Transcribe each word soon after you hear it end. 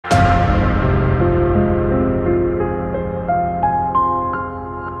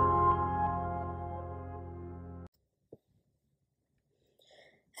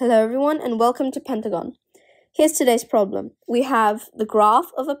Hello everyone and welcome to Pentagon. Here's today's problem. We have the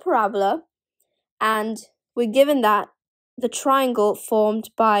graph of a parabola and we're given that the triangle formed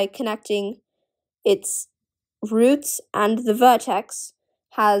by connecting its roots and the vertex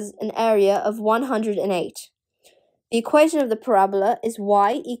has an area of 108. The equation of the parabola is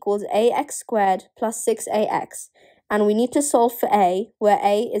y equals ax squared plus 6ax, and we need to solve for a where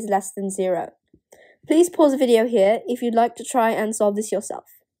a is less than 0. Please pause the video here if you'd like to try and solve this yourself.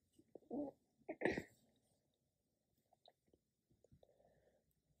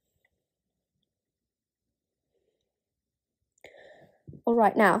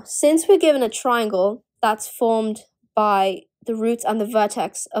 Alright, now, since we're given a triangle that's formed by the roots and the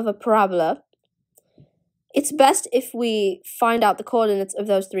vertex of a parabola, it's best if we find out the coordinates of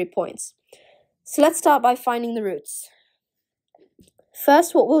those 3 points. So let's start by finding the roots.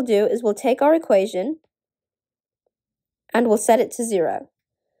 First, what we'll do is we'll take our equation and we'll set it to 0.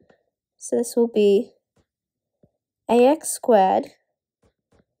 So this will be ax squared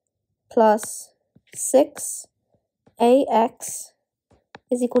plus 6ax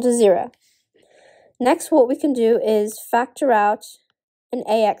is equal to 0. Next, what we can do is factor out an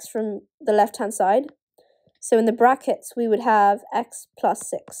ax from the left-hand side. So in the brackets, we would have x plus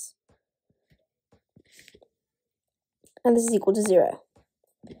 6. And this is equal to 0.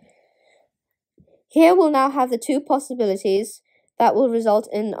 Here we'll now have the two possibilities that will result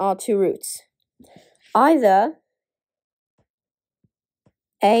in our two roots. Either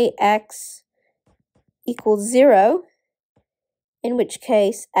ax equals 0, in which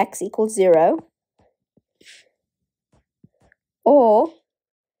case x equals 0, or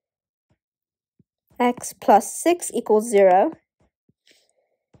x plus 6 equals 0,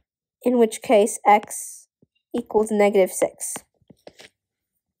 in which case x equals negative 6.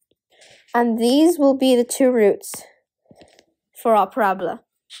 And these will be the two roots for our parabola.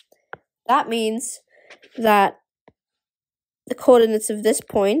 That means that the coordinates of this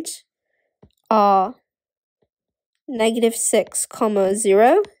point are negative 6,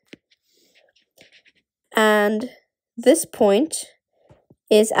 0, and this point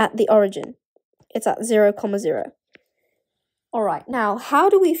is at the origin. It's at 0, 0. Alright, now how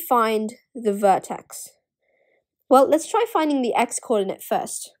do we find the vertex? Well, let's try finding the x-coordinate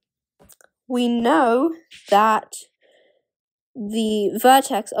first. We know that the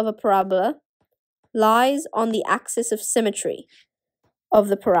vertex of a parabola lies on the axis of symmetry of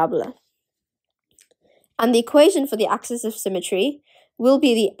the parabola. And the equation for the axis of symmetry will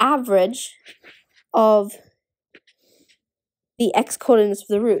be the average of the x-coordinates of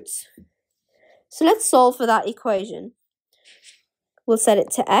the roots. So let's solve for that equation. We'll set it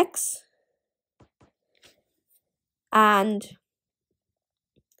to x, and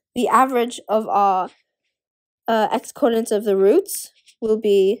the average of our x-coordinates of the roots will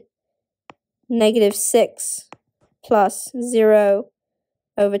be negative 6 plus 0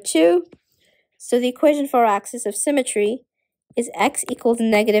 over 2. So the equation for our axis of symmetry is x equals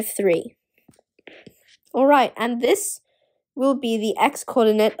negative 3. Alright, and this will be the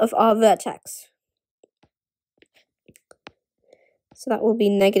x-coordinate of our vertex. So that will be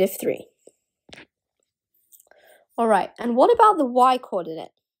negative 3. Alright, and what about the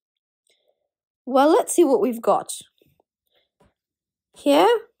y-coordinate? Well, let's see what we've got. Here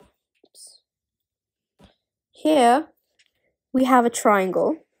we have a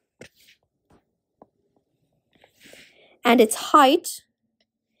triangle, and its height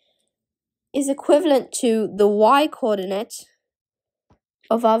is equivalent to the y-coordinate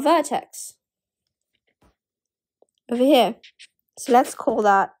of our vertex over here. So let's call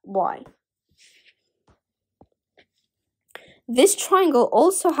that y. This triangle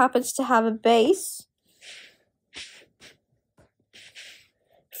also happens to have a base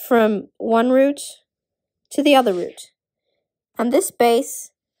from one root to the other root, and this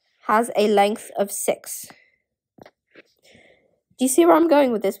base has a length of 6. Do you see where I'm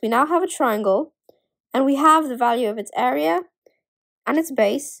going with this? We now have a triangle, and we have the value of its area and its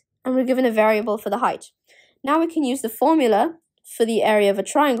base, and we're given a variable for the height. Now we can use the formula for the area of a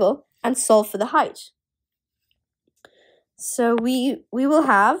triangle and solve for the height. So we will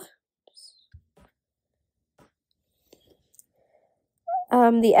have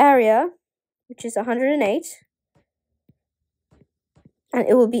the area, which is 108, and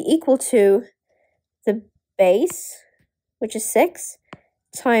it will be equal to the base, which is 6,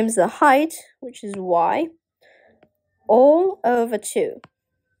 times the height, which is y, all over 2.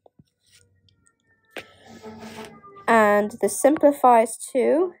 And this simplifies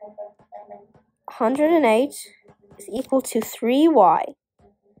to 108 is equal to 3y.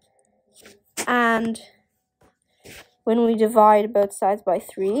 And when we divide both sides by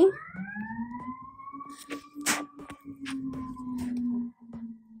 3,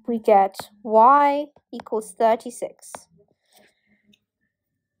 we get y equals 36.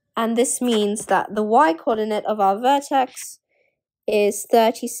 And this means that the y-coordinate of our vertex is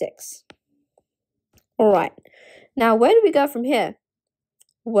 36. Alright, now where do we go from here?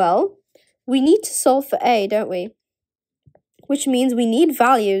 Well, we need to solve for a, don't we? Which means we need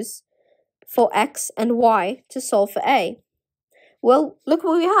values for x and y to solve for a. Well, look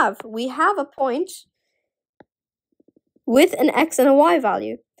what we have. We have a point with an x and a y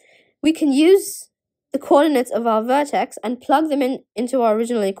value. We can use the coordinates of our vertex and plug them into our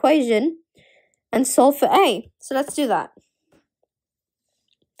original equation and solve for a. So let's do that.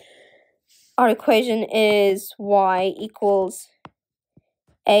 Our equation is y equals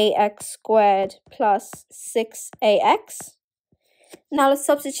ax squared plus 6ax. Now let's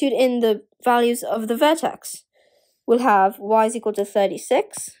substitute in the values of the vertex. We'll have y is equal to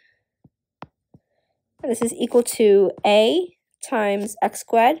 36. And this is equal to a times x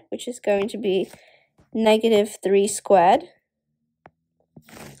squared, which is going to be negative 3 squared,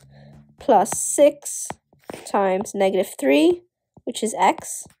 plus 6 times negative 3, which is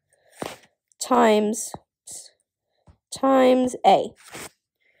x, times a.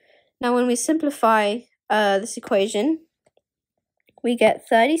 Now when we simplify this equation, we get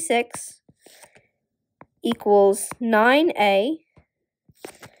 36 equals 9a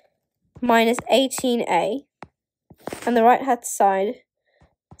minus 18a, and the right-hand side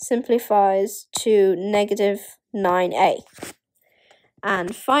simplifies to negative 9a.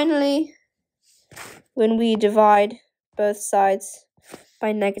 And finally, when we divide both sides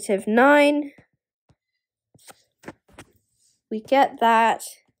by negative 9, we get that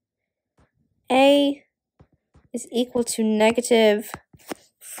a is equal to negative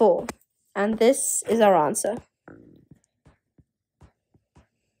 4. And this is our answer.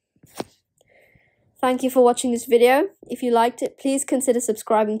 Thank you for watching this video. If you liked it, please consider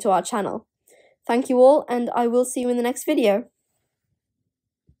subscribing to our channel. Thank you all, and I will see you in the next video.